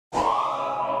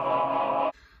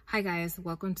Hi guys,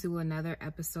 welcome to another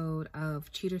episode of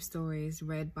Cheater Stories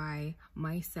read by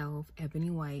myself, Ebony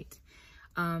White.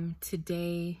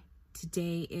 Today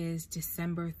is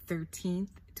December 13th,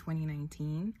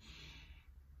 2019.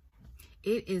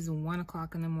 It is 1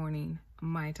 o'clock in the morning,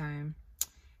 my time,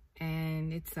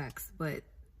 and it sucks, but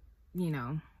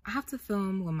I have to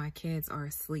film when my kids are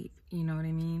asleep, you know what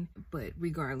I mean? But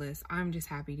regardless, I'm just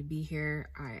happy to be here.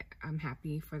 I'm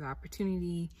happy for the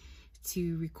opportunity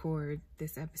to record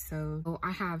this episode. So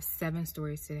I have 7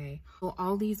 stories today. So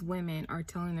all these women are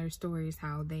telling their stories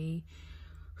how they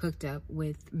hooked up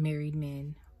with married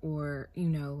men or,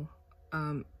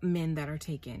 men that are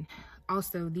taken.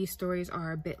 Also, these stories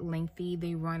are a bit lengthy.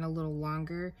 They run a little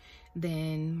longer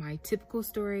than my typical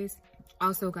stories.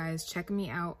 Also, guys, check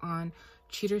me out on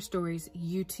Cheater Stories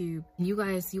YouTube. You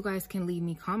guys can leave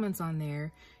me comments on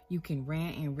there. You can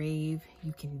rant and rave,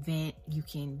 you can vent, you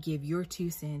can give your 2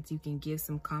 cents, you can give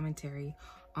some commentary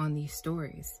on these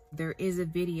stories. There is a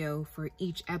video for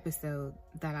each episode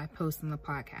that I post on the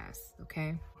podcast,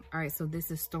 okay? All right, so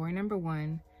this is story number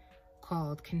 1,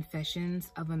 called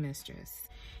Confessions of a Mistress.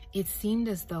 It seemed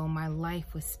as though my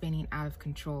life was spinning out of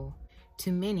control.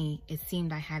 To many, it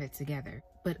seemed I had it together,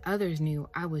 but others knew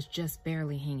I was just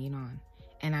barely hanging on,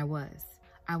 and I was.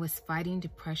 I was fighting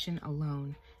depression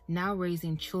alone, now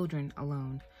raising children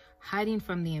alone, hiding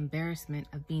from the embarrassment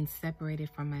of being separated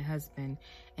from my husband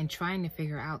and trying to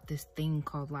figure out this thing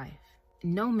called life.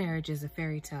 No marriage is a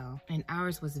fairy tale, and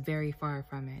ours was very far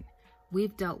from it.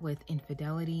 We've dealt with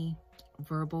infidelity,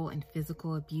 verbal and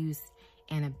physical abuse,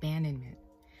 and abandonment.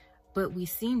 But we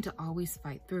seemed to always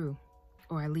fight through,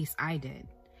 or at least I did.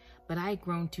 But I had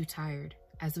grown too tired.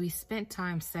 As we spent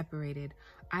time separated,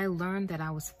 I learned that I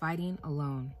was fighting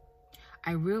alone.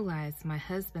 I realized my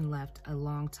husband left a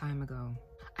long time ago.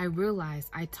 I realized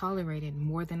I tolerated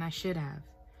more than I should have.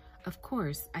 Of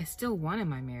course, I still wanted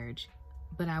my marriage,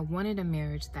 but I wanted a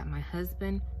marriage that my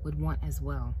husband would want as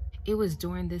well. It was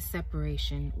during this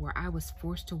separation where I was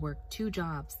forced to work 2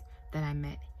 jobs that I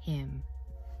met him.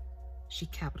 She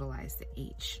capitalized the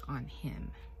H on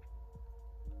him.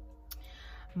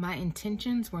 My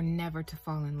intentions were never to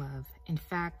fall in love. In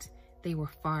fact, they were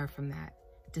far from that.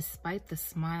 Despite the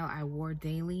smile I wore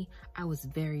daily, I was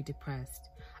very depressed.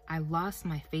 I lost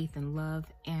my faith in love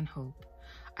and hope.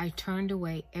 I turned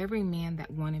away every man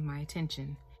that wanted my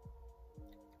attention.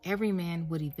 Every man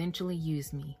would eventually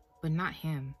use me, but not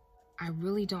him. I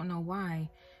really don't know why,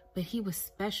 but he was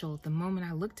special the moment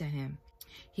I looked at him.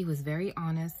 He was very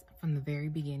honest from the very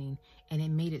beginning, and it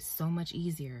made it so much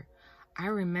easier. I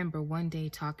remember one day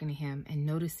talking to him and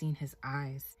noticing his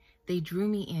eyes. They drew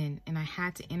me in, and I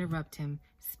had to interrupt him,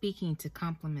 speaking to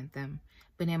compliment them.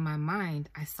 But in my mind,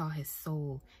 I saw his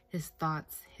soul, his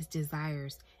thoughts, his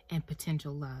desires, and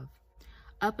potential love.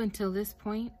 Up until this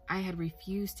point, I had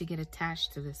refused to get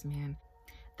attached to this man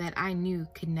that I knew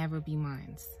could never be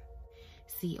mine.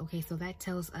 See, okay, so that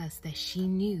tells us that she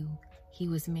knew he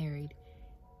was married.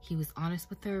 He was honest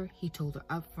with her. He told her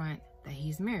up front that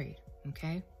he's married,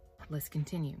 okay? Let's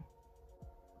continue.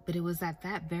 But it was at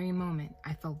that very moment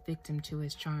I fell victim to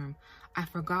his charm. I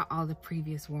forgot all the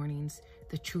previous warnings,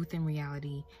 the truth and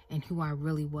reality, and who I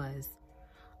really was.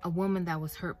 A woman that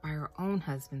was hurt by her own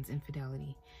husband's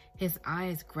infidelity. His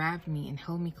eyes grabbed me and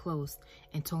held me close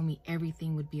and told me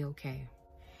everything would be okay.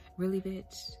 Really,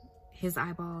 bitch? His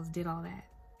eyeballs did all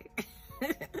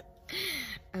that?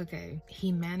 Okay.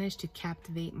 He managed to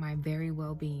captivate my very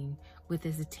well-being with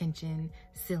his attention,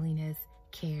 silliness,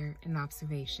 care, and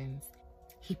observations.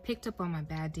 He picked up on my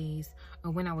bad days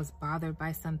or when I was bothered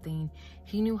by something.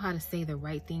 He knew how to say the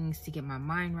right things to get my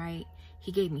mind right.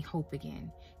 He gave me hope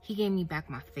again. He gave me back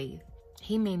my faith.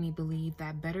 He made me believe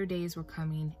that better days were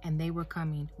coming, and they were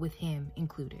coming with him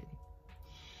included.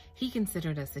 He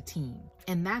considered us a team,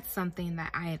 and that's something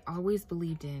that I had always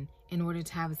believed in order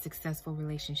to have a successful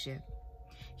relationship.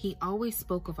 He always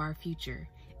spoke of our future,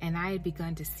 and I had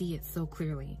begun to see it so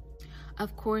clearly.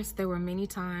 Of course, there were many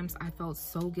times I felt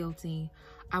so guilty.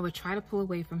 I would try to pull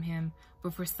away from him,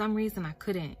 but for some reason I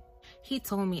couldn't. He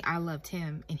told me I loved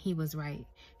him, and he was right.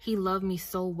 He loved me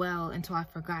so well until I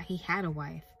forgot he had a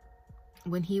wife.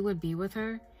 When he would be with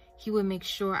her, he would make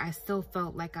sure I still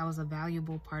felt like I was a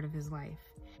valuable part of his life.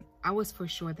 I was for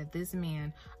sure that this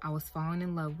man I was falling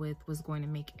in love with was going to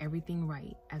make everything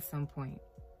right at some point.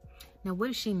 Now, what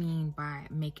does she mean by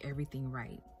make everything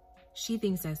right? She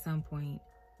thinks at some point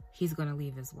he's going to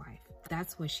leave his wife.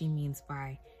 That's what she means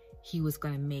by he was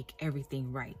going to make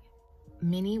everything right.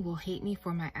 Many will hate me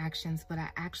for my actions, but I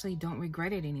actually don't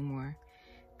regret it anymore.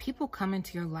 People come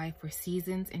into your life for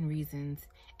seasons and reasons,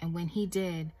 and when he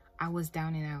did, I was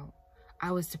down and out.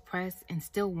 I was depressed and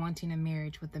still wanting a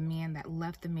marriage with a man that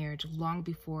left the marriage long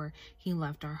before he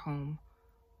left our home.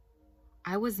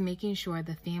 I was making sure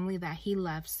the family that he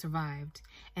left survived,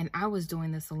 and I was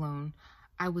doing this alone.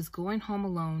 I was going home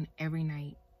alone every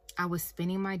night. I was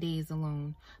spending my days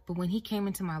alone, but when he came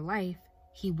into my life,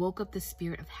 he woke up the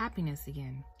spirit of happiness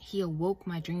again. He awoke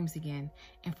my dreams again,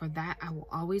 and for that I will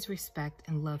always respect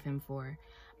and love him for.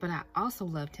 But I also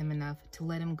loved him enough to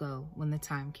let him go when the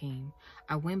time came.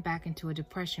 I went back into a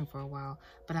depression for a while,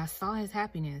 but I saw his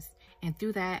happiness, and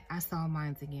through that, I saw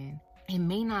mine again. It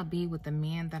may not be with the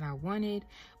man that I wanted,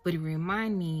 but it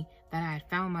reminded me that I had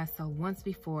found myself once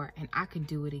before and I could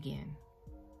do it again.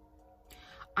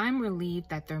 I'm relieved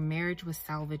that their marriage was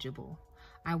salvageable.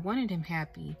 I wanted him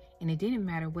happy, and it didn't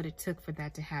matter what it took for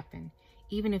that to happen,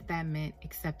 even if that meant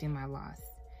accepting my loss.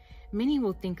 Many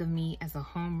will think of me as a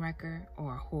home wrecker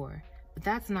or a whore, but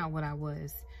that's not what I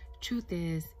was. Truth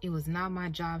is, it was not my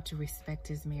job to respect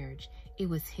his marriage. It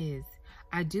was his.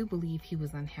 I do believe he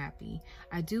was unhappy.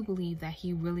 I do believe that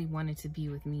he really wanted to be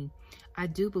with me. I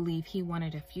do believe he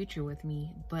wanted a future with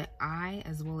me, but I,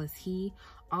 as well as he,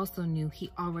 also knew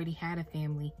he already had a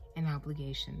family and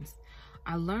obligations.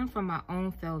 I learned from my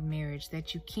own failed marriage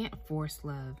that you can't force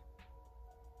love.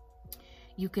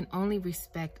 You can only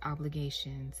respect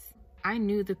obligations. I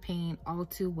knew the pain all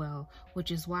too well,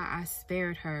 which is why I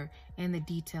spared her and the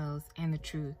details and the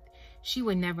truth. She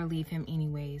would never leave him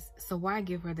anyways, so why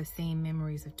give her the same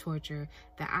memories of torture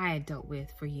that I had dealt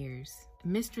with for years?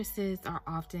 Mistresses are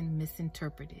often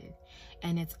misinterpreted,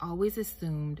 and it's always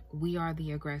assumed we are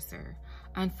the aggressor.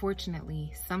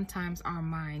 Unfortunately, sometimes our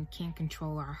mind can't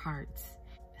control our hearts.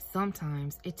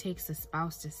 Sometimes it takes a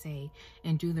spouse to say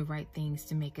and do the right things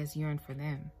to make us yearn for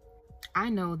them. I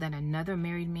know that another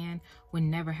married man would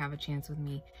never have a chance with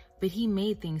me, but he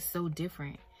made things so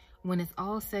different. When it's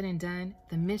all said and done,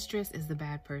 the mistress is the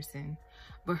bad person,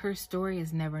 but her story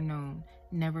is never known,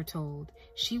 never told.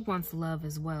 She wants love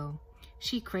as well.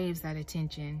 She craves that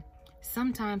attention.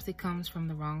 Sometimes it comes from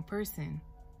the wrong person.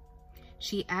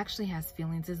 She actually has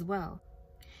feelings as well.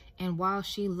 And while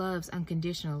she loves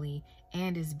unconditionally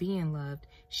and is being loved,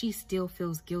 she still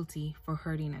feels guilty for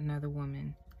hurting another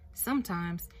woman.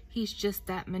 Sometimes he's just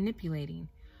that manipulating.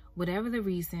 Whatever the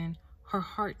reason, her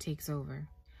heart takes over.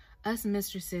 Us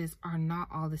mistresses are not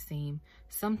all the same.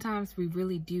 Sometimes we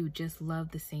really do just love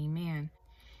the same man.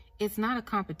 It's not a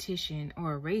competition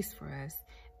or a race for us.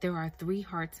 There are 3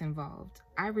 hearts involved.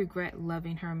 I regret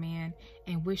loving her man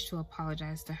and wish to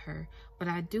apologize to her, but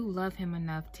I do love him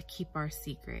enough to keep our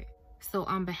secret. So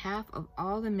on behalf of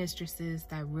all the mistresses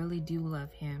that really do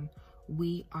love him,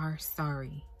 we are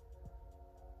sorry.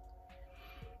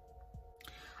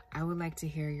 I would like to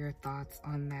hear your thoughts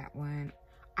on that one.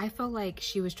 I felt like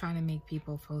she was trying to make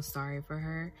people feel sorry for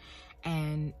her,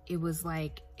 and it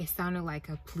sounded like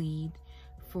a plea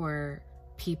for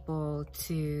people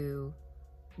to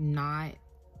not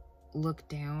look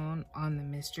down on the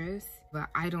mistress. But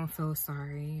I don't feel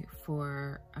sorry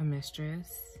for a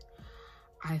mistress.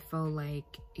 I feel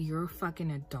like you're a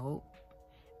fucking adult,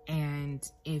 and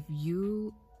if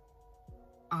you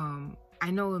I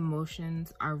know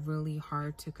emotions are really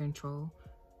hard to control.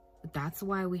 That's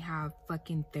why we have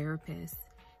fucking therapists,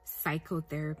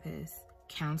 psychotherapists,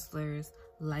 counselors,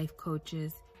 life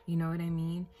coaches. You know what I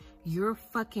mean? You're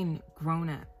fucking grown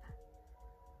up.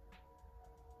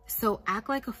 So act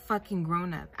like a fucking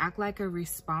grown up. Act like a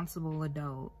responsible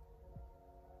adult.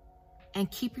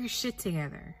 And keep your shit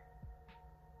together.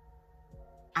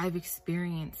 I've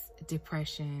experienced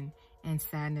depression and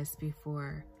sadness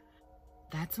before.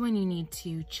 That's when you need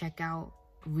to check out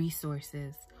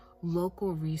resources,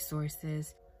 local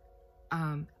resources.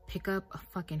 Pick up a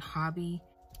fucking hobby.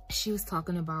 She was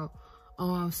talking about,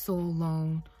 oh, I'm so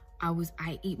alone.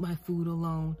 I eat my food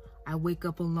alone. I wake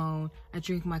up alone. I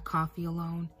drink my coffee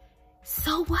alone.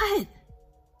 So what?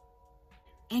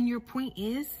 And your point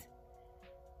is,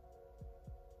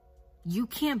 you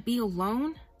can't be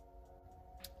alone?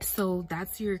 So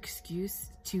that's your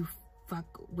excuse to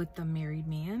fuck with the married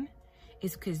man?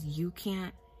 Is because you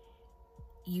can't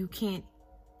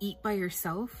eat by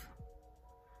yourself?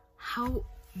 How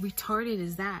retarded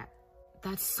is that?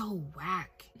 That's so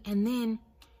whack. And then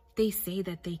they say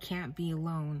that they can't be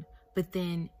alone, but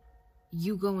then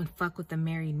you go and fuck with a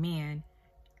married man.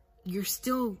 You're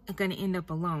still gonna end up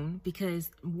alone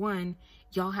because, one,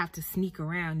 y'all have to sneak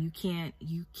around. You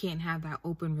can't have that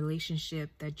open relationship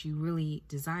that you really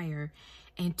desire.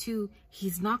 And 2,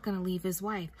 he's not gonna leave his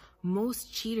wife. Most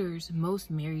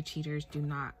married cheaters do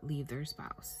not leave their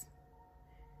spouse.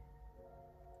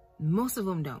 Most of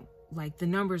them don't. Like, the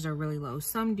numbers are really low.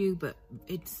 Some do, but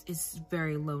it's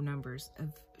very low numbers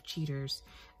of cheaters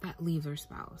that leaves her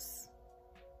spouse.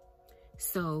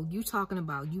 So you talking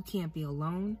about you can't be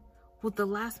alone? Well, the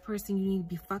last person you need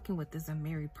to be fucking with is a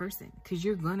married person, because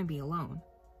you're gonna be alone.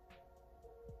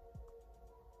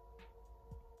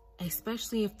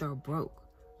 Especially if they're broke.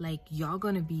 Like, y'all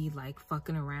gonna be like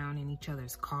fucking around in each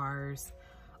other's cars,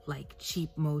 like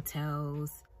cheap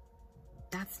motels.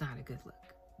 That's not a good look.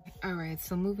 All right,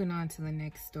 so moving on to the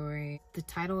next story. The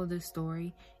title of this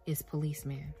story is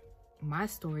Policeman. My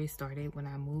story started when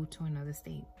I moved to another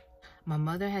state. My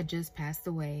mother had just passed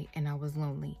away and I was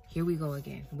lonely. Here we go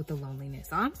again with the loneliness.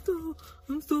 I'm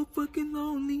so fucking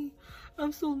lonely.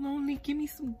 I'm so lonely. Give me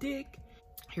some dick.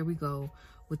 Here we go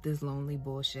with this lonely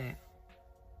bullshit.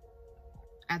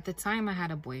 At the time, I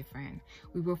had a boyfriend.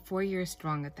 We were 4 years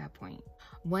strong at that point.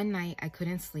 One night, I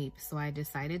couldn't sleep, so I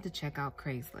decided to check out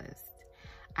Craigslist.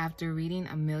 After reading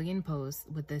a million posts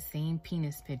with the same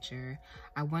penis picture,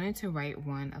 I wanted to write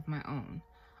one of my own.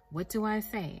 What do I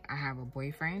say? I have a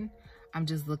boyfriend? I'm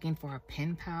just looking for a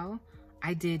pen pal?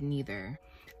 I did neither.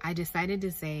 I decided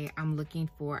to say I'm looking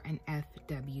for an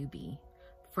FWB,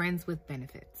 friends with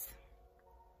benefits.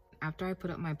 After I put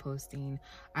up my posting,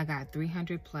 I got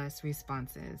 300 plus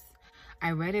responses.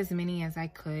 I read as many as I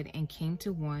could and came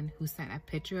to one who sent a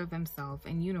picture of himself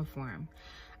in uniform.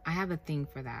 I have a thing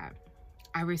for that.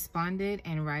 I responded,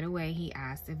 and right away he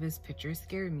asked if his picture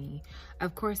scared me.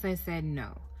 Of course I said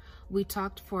no. We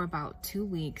talked for about 2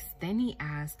 weeks, then he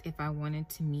asked if I wanted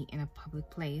to meet in a public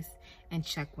place and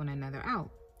check one another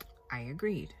out. I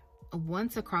agreed.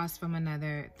 Once across from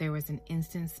another, there was an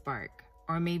instant spark,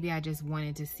 or maybe I just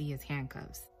wanted to see his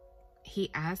handcuffs.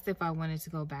 He asked if I wanted to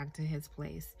go back to his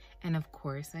place, and of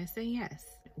course I said yes.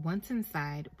 Once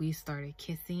inside, we started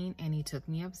kissing and he took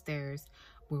me upstairs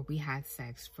where we had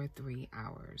sex for 3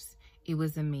 hours. It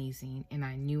was amazing and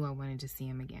I knew I wanted to see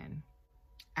him again.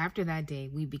 After that day,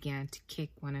 we began to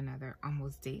kick one another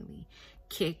almost daily.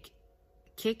 Kick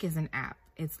is an app.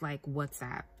 It's like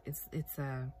WhatsApp. It's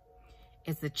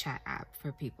a chat app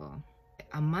for people.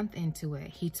 A month into it,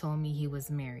 he told me he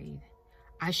was married.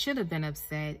 I should have been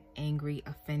upset, angry,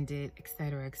 offended,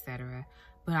 etc.,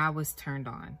 but I was turned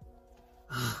on.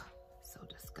 Ugh, so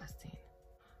disgusting.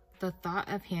 The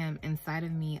thought of him inside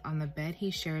of me on the bed he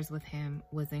shares with him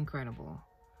was incredible.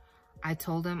 I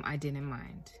told him I didn't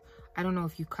mind. I don't know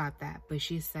if you caught that, but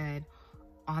she said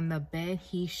on the bed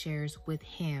he shares with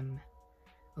him.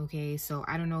 Okay, so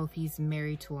I don't know if he's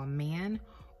married to a man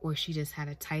or she just had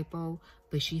a typo,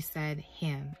 but she said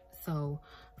him. So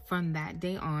from that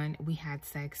day on, we had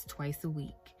sex twice a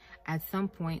week. At some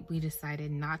point, we decided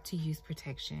not to use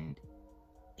protection.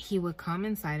 He would come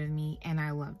inside of me and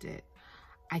I loved it.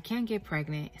 I can't get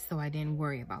pregnant, so I didn't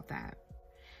worry about that.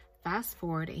 Fast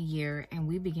forward a year and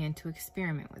we began to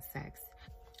experiment with sex.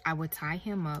 I would tie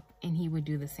him up and he would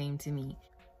do the same to me.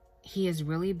 He is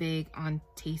really big on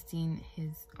tasting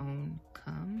his own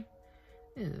cum.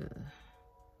 Ugh.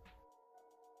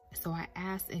 So I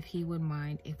asked if he would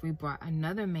mind if we brought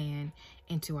another man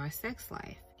into our sex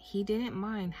life. He didn't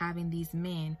mind having these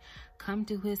men come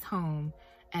to his home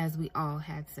as we all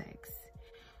had sex.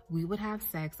 We would have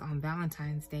sex on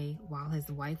Valentine's Day while his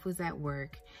wife was at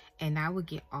work, and I would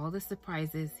get all the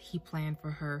surprises he planned for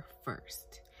her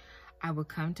first. I would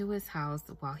come to his house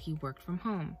while he worked from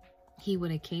home. He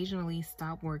would occasionally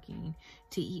stop working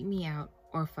to eat me out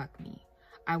or fuck me.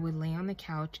 I would lay on the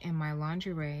couch in my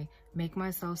lingerie, make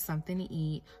myself something to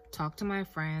eat, talk to my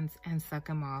friends, and suck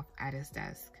him off at his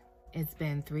desk. It's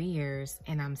been 3 years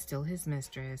and I'm still his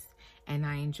mistress, and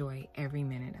I enjoy every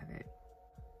minute of it.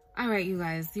 All right, you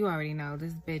guys, you already know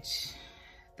that bitch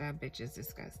is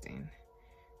disgusting.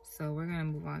 So we're gonna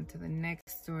move on to the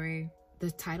next story.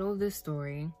 The title of this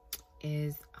story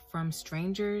is From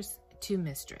Strangers to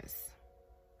Mistress.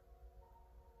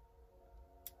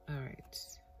 All right.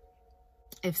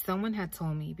 If someone had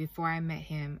told me before I met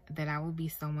him that I would be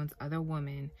someone's other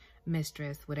woman,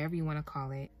 mistress, whatever you want to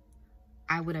call it,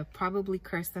 I would have probably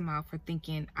cursed them out for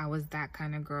thinking I was that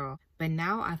kind of girl. But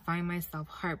now I find myself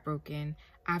heartbroken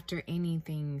after ending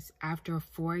things after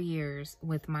 4 years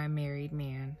with my married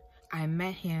man. I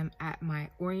met him at my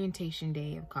orientation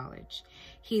day of college.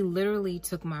 He literally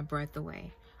took my breath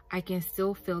away. I can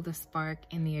still feel the spark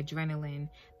and the adrenaline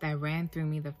that ran through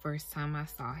me the first time I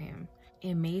saw him.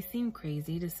 It may seem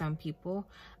crazy to some people,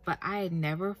 but I had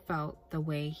never felt the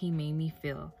way he made me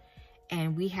feel,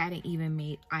 and we hadn't even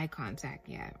made eye contact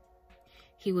yet.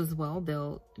 He was well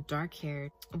built, dark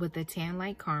haired, with a tan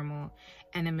like caramel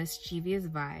and a mischievous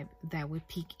vibe that would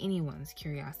pique anyone's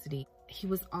curiosity. He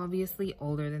was obviously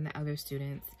older than the other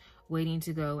students, waiting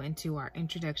to go into our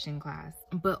introduction class,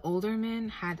 but older men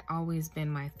had always been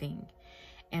my thing.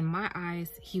 In my eyes,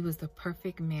 he was the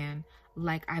perfect man,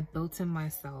 like I built him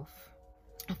myself.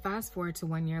 Fast forward to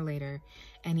 1 year later,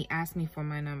 and he asked me for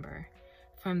my number.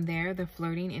 From there, the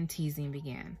flirting and teasing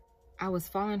began. I was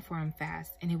falling for him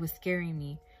fast, and it was scaring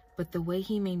me, but the way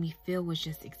he made me feel was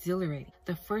just exhilarating.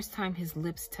 The first time his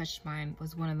lips touched mine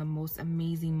was one of the most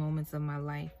amazing moments of my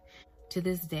life. To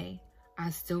this day, I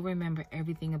still remember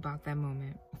everything about that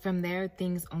moment. From there,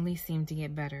 things only seemed to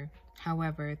get better.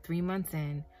 However, 3 months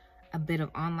in, a bit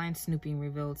of online snooping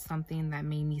revealed something that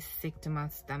made me sick to my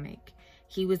stomach.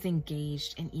 He was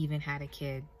engaged and even had a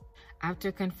kid.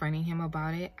 After confronting him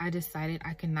about it, I decided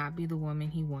I could not be the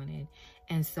woman he wanted,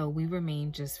 and so we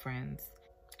remained just friends.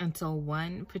 Until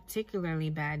one particularly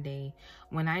bad day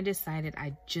when I decided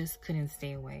I just couldn't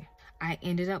stay away. I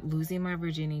ended up losing my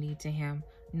virginity to him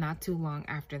not too long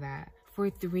after that. For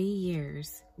 3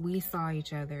 years, we saw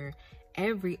each other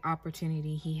every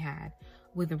opportunity he had,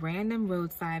 with random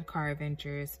roadside car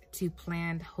adventures to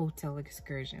planned hotel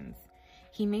excursions.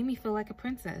 He made me feel like a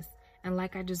princess and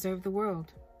like I deserved the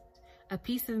world. A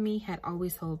piece of me had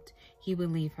always hoped he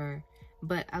would leave her,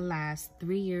 but alas,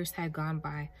 3 years had gone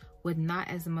by with not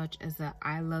as much as a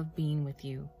 "I love being with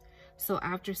you." So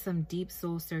after some deep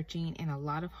soul searching and a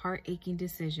lot of heart-aching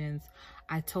decisions,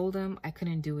 I told him I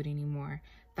couldn't do it anymore,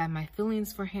 that my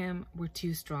feelings for him were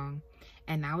too strong,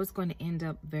 and I was going to end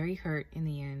up very hurt in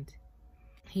the end.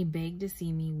 He begged to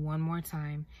see me one more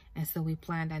time, and so we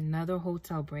planned another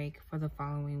hotel break for the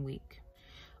following week.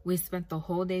 We spent the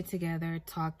whole day together,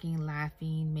 talking,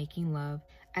 laughing, making love,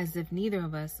 as if neither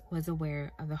of us was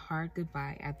aware of the hard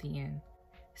goodbye at the end.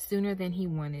 Sooner than he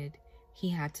wanted, he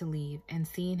had to leave, and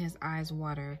seeing his eyes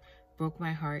water broke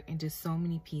my heart into so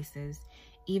many pieces.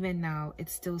 Even now,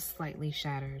 it's still slightly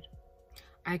shattered.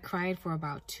 I cried for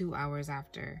about 2 hours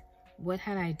after. What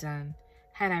had I done?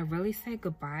 Had I really said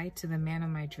goodbye to the man of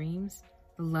my dreams,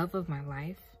 the love of my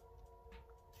life?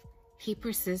 He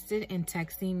persisted in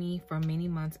texting me for many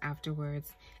months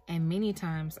afterwards, and many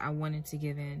times I wanted to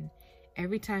give in.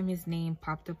 Every time his name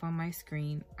popped up on my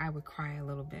screen, I would cry a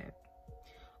little bit.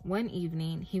 One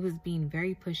evening, he was being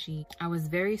very pushy. I was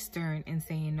very stern in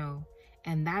saying no,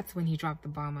 and that's when he dropped the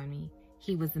bomb on me.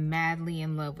 He was madly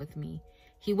in love with me.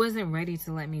 He wasn't ready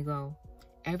to let me go.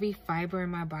 Every fiber in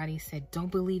my body said,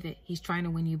 "Don't believe it, he's trying to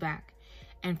win you back."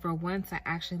 And for once, I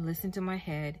actually listened to my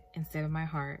head instead of my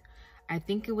heart. I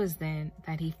think it was then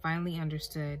that he finally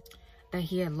understood that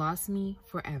he had lost me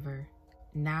forever.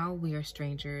 Now we are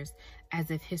strangers, as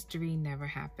if history never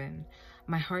happened.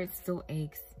 My heart still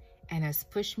aches and has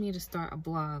pushed me to start a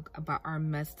blog about our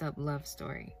messed up love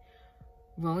story.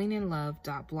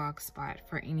 rollinginlove.blogspot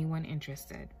for anyone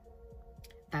interested.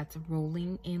 That's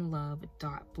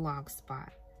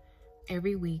rollinginlove.blogspot.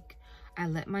 Every week, I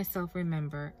let myself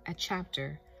remember a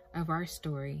chapter of our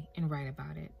story and write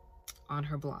about it on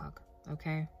her blog,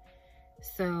 okay?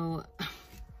 So,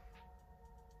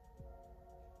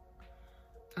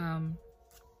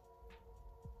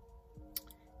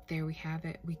 there we have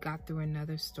it. We got through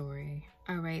another story.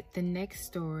 All right, the next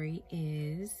story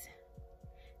is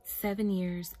 7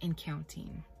 years and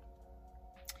counting.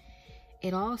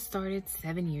 It all started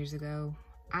 7 years ago.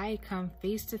 I had come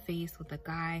face to face with a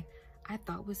guy I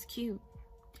thought was cute.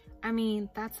 I mean,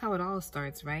 that's how it all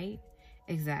starts, right?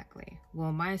 Exactly.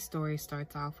 Well, my story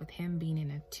starts off with him being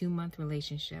in a 2-month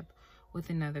relationship with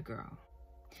another girl.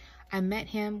 I met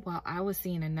him while I was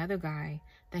seeing another guy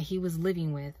that he was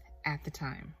living with at the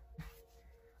time.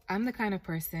 I'm the kind of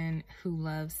person who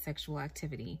loves sexual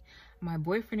activity. My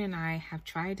boyfriend and I have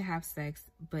tried to have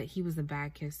sex, but he was a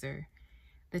bad kisser.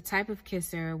 The type of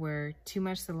kisser where too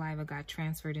much saliva got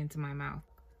transferred into my mouth.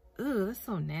 Ugh, that's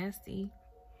so nasty.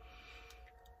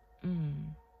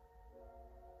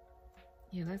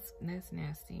 Yeah, that's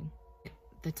nasty.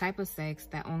 The type of sex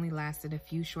that only lasted a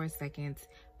few short seconds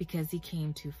because he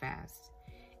came too fast.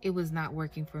 It was not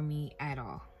working for me at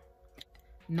all.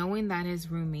 Knowing that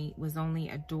his roommate was only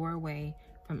a door away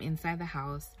from inside the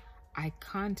house, I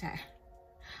contacted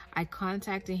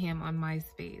him on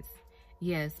MySpace.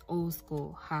 Yes, old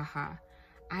school, haha.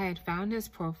 I had found his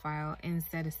profile and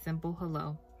said a simple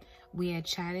hello. We had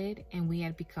chatted and we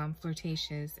had become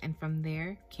flirtatious, and from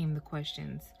there came the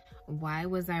questions. Why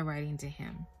was I writing to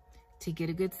him? To get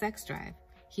a good sex drive.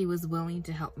 He was willing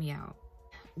to help me out.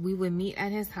 We would meet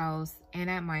at his house and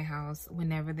at my house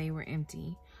whenever they were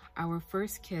empty. Our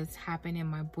first kiss happened in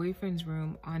my boyfriend's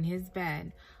room on his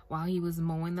bed while he was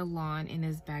mowing the lawn in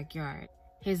his backyard.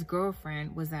 His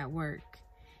girlfriend was at work.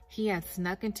 He had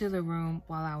snuck into the room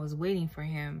while I was waiting for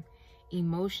him.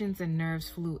 Emotions and nerves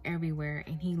flew everywhere,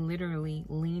 and he literally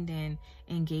leaned in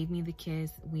and gave me the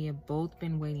kiss we had both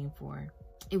been waiting for.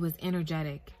 It was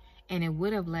energetic, and it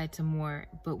would have led to more,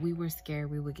 but we were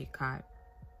scared we would get caught.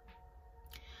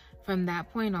 From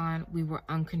that point on, we were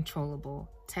uncontrollable,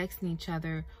 texting each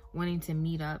other, wanting to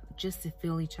meet up just to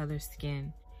feel each other's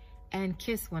skin and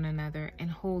kiss one another and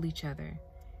hold each other.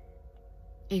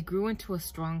 It grew into a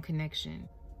strong connection.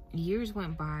 Years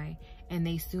went by and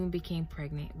they soon became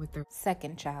pregnant with their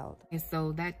second child. And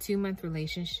so that 2-month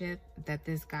relationship that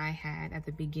this guy had at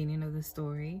the beginning of the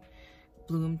story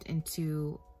bloomed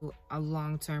into a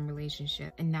long-term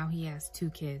relationship, and now he has 2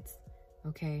 kids.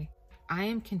 Okay, I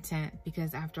am content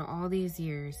because after all these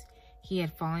years, he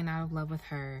had fallen out of love with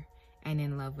her and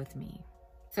in love with me.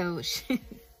 So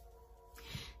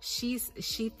she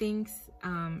thinks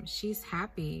she's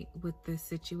happy with this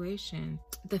situation.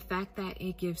 The fact that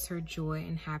it gives her joy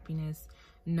and happiness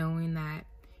knowing that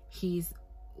he's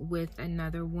with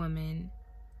another woman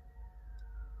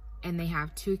and they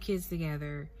have 2 kids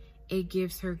together, it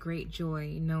gives her great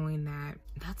joy knowing that.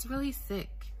 That's really sick.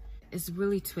 It's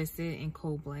really twisted and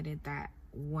cold-blooded that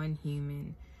one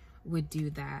human would do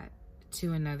that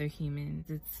to another human.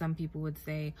 Some people would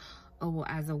say, oh, well,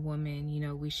 as a woman, you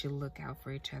know, we should look out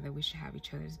for each other. We should have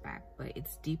each other's back. But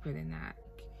it's deeper than that.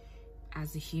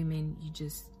 As a human,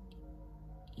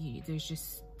 there's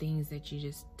just things that you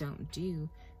just don't do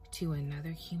to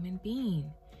another human being.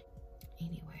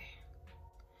 Anyway,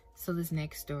 so this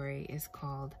next story is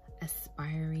called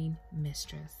Aspiring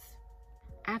Mistress.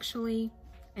 Actually,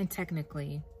 and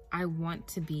technically, I want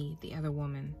to be the other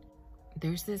woman.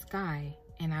 There's this guy,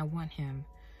 and I want him.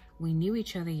 We knew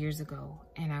each other years ago,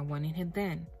 and I wanted him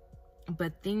then.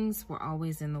 But things were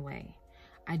always in the way.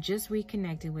 I just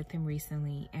reconnected with him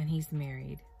recently, and he's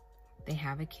married. They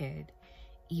have a kid.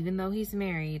 Even though he's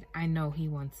married, I know he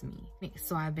wants me.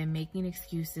 So I've been making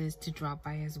excuses to drop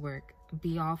by his work,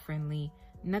 be all friendly,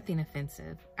 nothing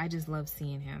offensive. I just love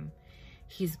seeing him.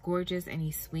 He's gorgeous, and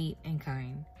he's sweet and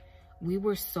kind. We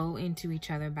were so into each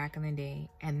other back in the day,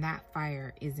 and that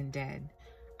fire isn't dead.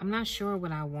 I'm not sure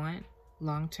what I want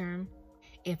long term,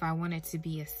 if I want it to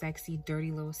be a sexy,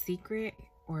 dirty little secret,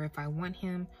 or if I want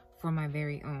him for my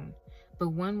very own. But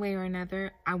one way or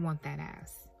another, I want that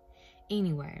ass.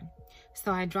 Anyway,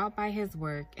 so I drop by his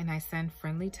work and I send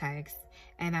friendly texts,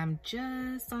 and I'm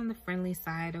just on the friendly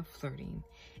side of flirting,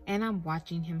 and I'm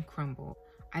watching him crumble.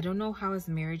 I don't know how his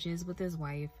marriage is with his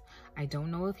wife. I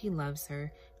don't know if he loves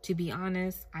her. To be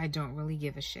honest, I don't really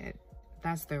give a shit.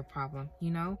 That's their problem,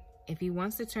 you know? If he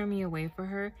wants to turn me away for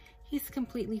her, he's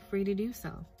completely free to do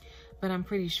so. But I'm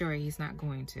pretty sure he's not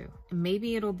going to.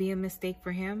 Maybe it'll be a mistake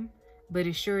for him, but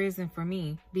it sure isn't for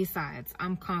me. Besides,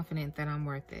 I'm confident that I'm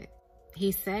worth it.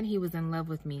 He said he was in love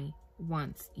with me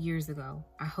once, years ago.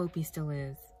 I hope he still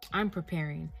is. I'm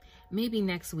preparing. Maybe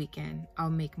next weekend, I'll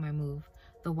make my move.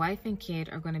 The wife and kid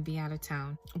are going to be out of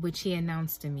town, which he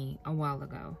announced to me a while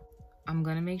ago. I'm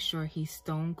going to make sure he's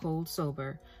stone cold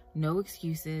sober, no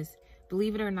excuses.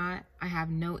 Believe it or not, I have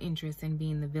no interest in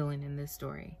being the villain in this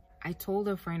story. I told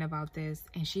a friend about this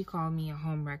and she called me a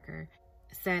homewrecker,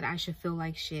 said I should feel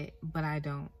like shit, but I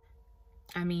don't.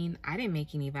 I mean, I didn't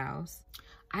make any vows.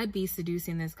 I'd be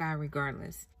seducing this guy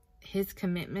regardless. His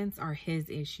commitments are his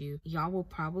issue. Y'all will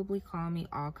probably call me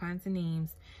all kinds of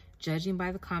names, judging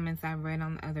by the comments I've read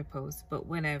on the other posts, but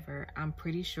whatever, I'm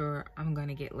pretty sure I'm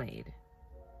gonna get laid.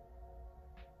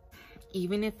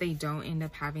 Even if they don't end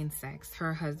up having sex,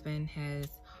 her husband has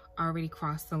already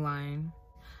crossed the line.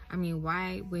 I mean,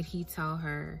 why would he tell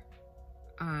her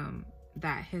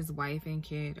that his wife and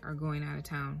kid are going out of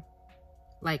town?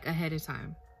 Like ahead of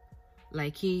time.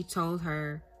 Like he told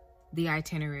her the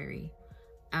itinerary.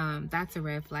 That's a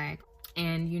red flag.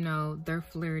 And you know, they're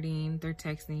flirting, they're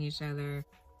texting each other.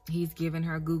 He's giving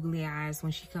her googly eyes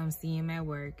when she comes see him at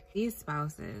work. These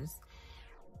spouses,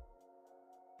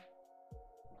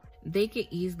 they could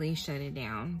easily shut it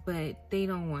down, but they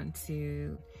don't want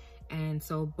to. And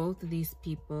so both of these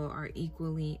people are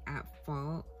equally at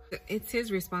fault. It's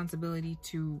his responsibility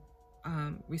to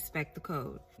respect the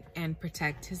code and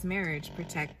protect his marriage,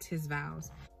 protect his vows,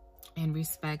 and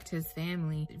respect his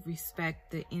family,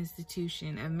 respect the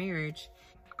institution of marriage.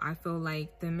 I feel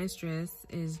like the mistress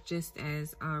is just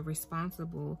as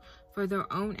responsible for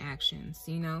their own actions,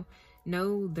 you know?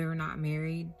 No, they're not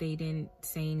married. They didn't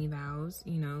say any vows,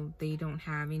 you know, they don't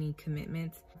have any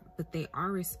commitments, but they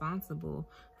are responsible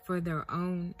for their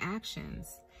own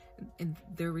actions.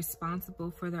 They're responsible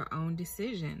for their own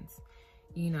decisions,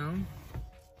 you know?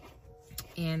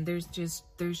 And there's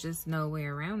just no way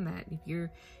around that. If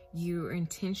you're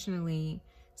intentionally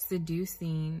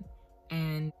seducing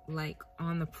and like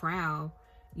on the prowl,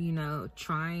 you know,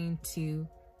 trying to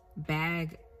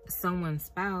bag someone's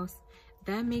spouse,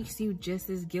 that makes you just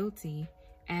as guilty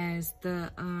as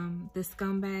the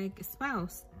scumbag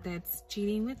spouse that's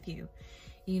cheating with you.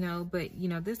 you know. But you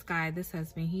know, this guy, this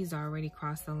husband, he's already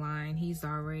crossed the line. He's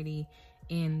already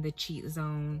in the cheat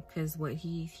zone, because what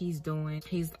he's doing,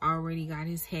 he's already got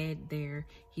his head there,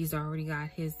 he's already got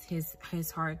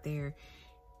his heart there,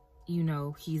 you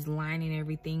know. He's lining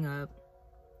everything up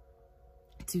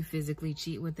to physically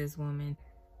cheat with this woman.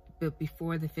 But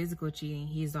before the physical cheating,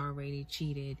 he's already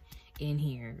cheated in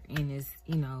here, in his,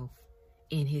 you know,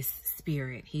 in his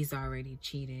spirit. He's already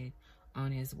cheated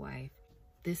on his wife.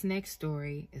 This next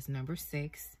story is number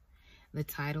 6. The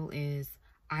title is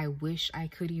I Wish I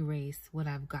Could Erase What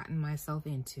I've Gotten Myself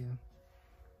Into.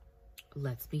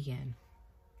 Let's begin.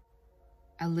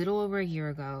 A little over a year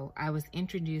ago, I was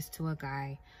introduced to a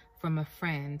guy from a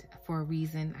friend for a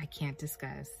reason I can't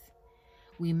discuss.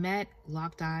 We met,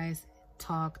 locked eyes,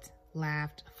 talked,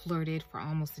 laughed, flirted for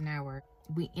almost an hour.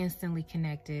 We instantly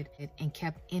connected and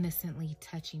kept innocently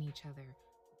touching each other.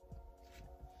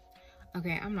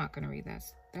 Okay, I'm not gonna read that.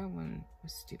 That one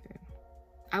was stupid.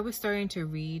 I was starting to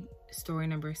read story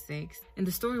number 6, and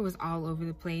the story was all over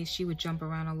the place. She would jump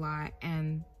around a lot,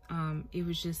 and it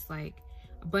was just like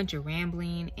a bunch of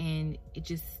rambling, and it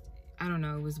just, I don't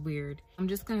know, it was weird. I'm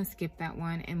just gonna skip that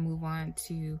one and move on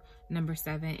to number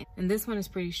 7. And this one is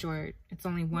pretty short. It's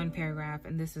only one paragraph,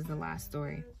 and this is the last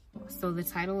story. So the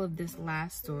title of this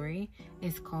last story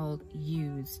is called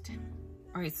Used.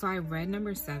 All right, so I read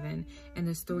number 7, and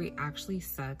the story actually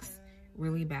sucks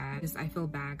really bad. I feel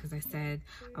bad because I said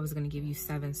I was gonna give you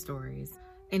 7 stories,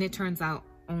 and it turns out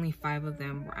only 5 of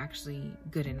them were actually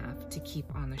good enough to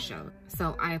keep on the show.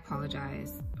 So I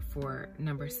apologize for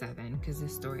number 7 because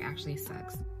this story actually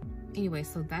sucks. Anyway,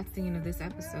 so that's the end of this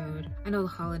episode. I know the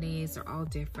holidays are all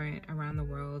different around the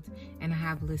world, and I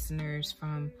have listeners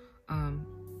from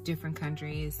different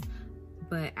countries,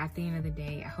 but at the end of the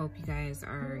day, I hope you guys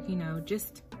are, you know,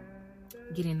 just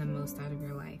getting the most out of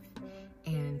your life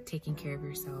and taking care of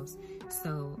yourselves.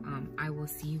 So I will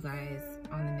see you guys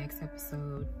on the next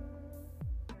episode.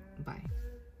 Bye.